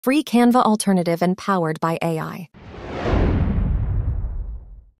Free Canva alternative and powered by AI.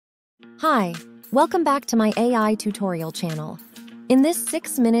 Hi, welcome back to my AI tutorial channel. In this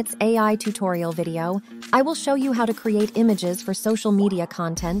 6 minutes AI tutorial video, I will show you how to create images for social media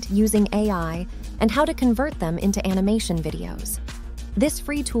content using AI and how to convert them into animation videos. This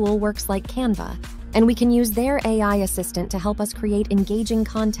free tool works like Canva, and we can use their AI assistant to help us create engaging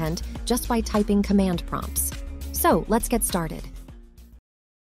content just by typing command prompts. So let's get started.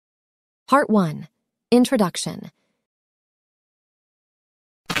 Part 1. Introduction.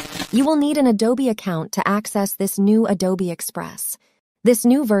 You will need an Adobe account to access this new Adobe Express. This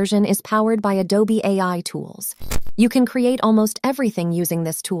new version is powered by Adobe AI tools. You can create almost everything using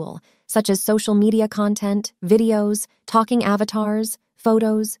this tool, such as social media content, videos, talking avatars,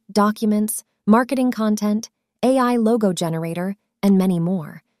 photos, documents, marketing content, AI logo generator, and many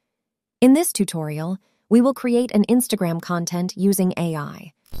more. In this tutorial, we will create an Instagram content using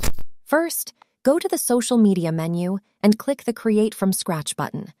AI. First, go to the social media menu and click the Create from Scratch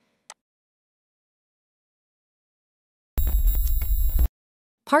button.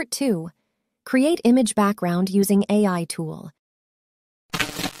 Part 2. Create image background using AI tool.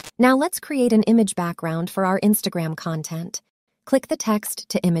 Now let's create an image background for our Instagram content. Click the Text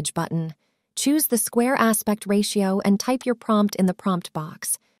to Image button. Choose the square aspect ratio and type your prompt in the prompt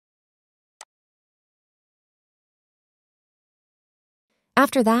box.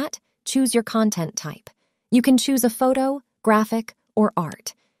 After that, choose your content type. You can choose a photo, graphic, or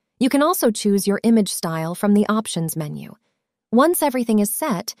art. You can also choose your image style from the Options menu. Once everything is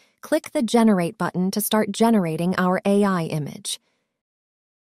set, click the Generate button to start generating our AI image.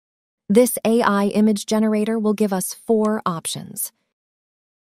 This AI image generator will give us 4 options.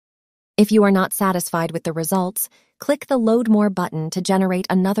 If you are not satisfied with the results, click the Load More button to generate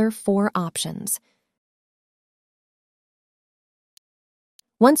another 4 options.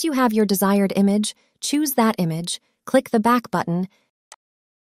 Once you have your desired image, choose that image, click the Back button,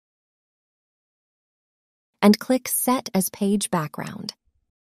 and click Set as Page Background.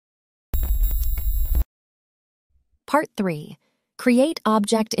 Part 3. Create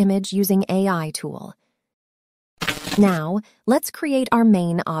object image using AI tool. Now, let's create our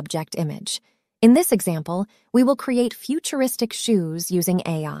main object image. In this example, we will create futuristic shoes using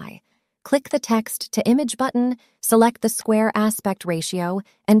AI. Click the Text to Image button, select the square aspect ratio,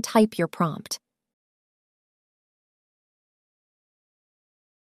 and type your prompt.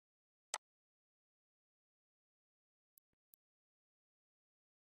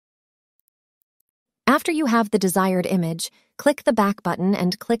 After you have the desired image, click the Back button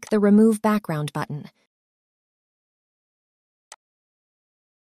and click the Remove Background button.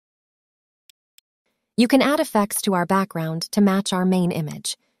 You can add effects to our background to match our main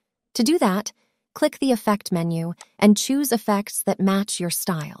image. To do that, click the Effect menu and choose effects that match your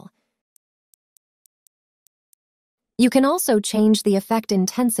style. You can also change the effect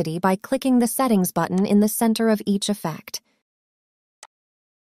intensity by clicking the Settings button in the center of each effect.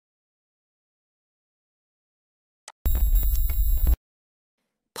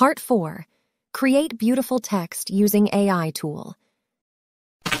 Part 4. Create beautiful text using AI tool.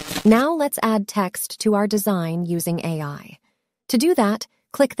 Now let's add text to our design using AI. To do that,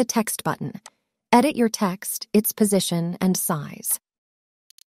 click the Text button. Edit your text, its position, and size.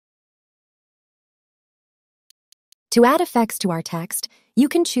 To add effects to our text, you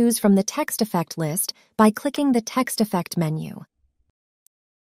can choose from the text effect list by clicking the Text Effect menu.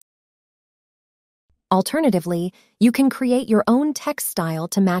 Alternatively, you can create your own text style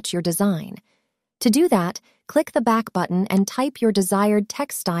to match your design. To do that, click the Back button and type your desired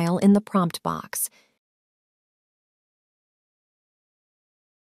text style in the prompt box.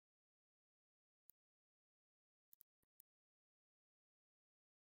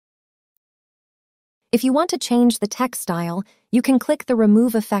 If you want to change the text style, you can click the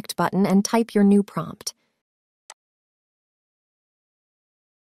Remove Effect button and type your new prompt.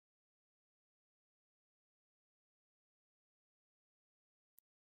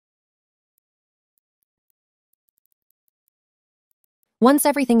 Once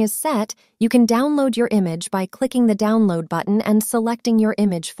everything is set, you can download your image by clicking the Download button and selecting your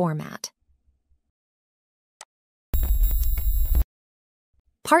image format.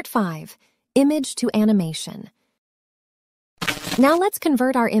 Part 5. Image to animation. Now let's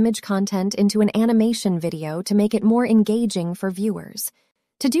convert our image content into an animation video to make it more engaging for viewers.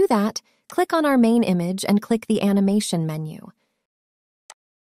 To do that, click on our main image and click the Animation menu.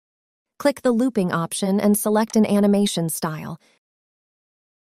 Click the Looping option and select an animation style.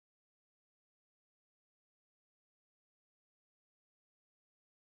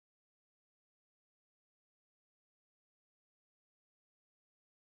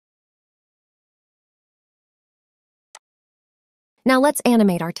 Now let's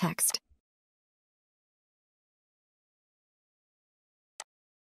animate our text.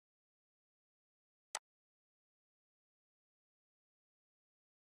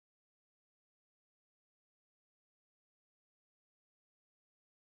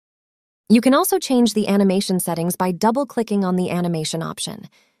 You can also change the animation settings by double-clicking on the animation option.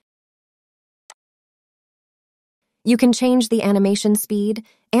 You can change the animation speed,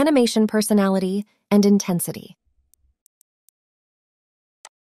 animation personality, and intensity.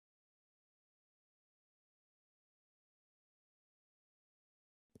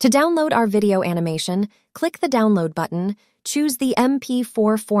 To download our video animation, click the download button, choose the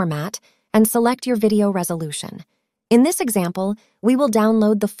MP4 format, and select your video resolution. In this example, we will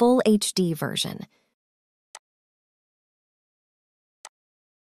download the full HD version.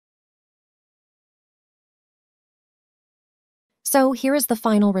 So here is the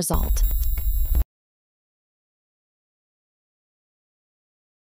final result.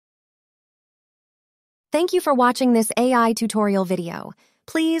 Thank you for watching this AI tutorial video.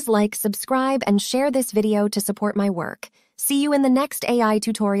 Please like, subscribe, and share this video to support my work. See you in the next AI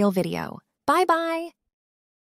tutorial video. Bye-bye!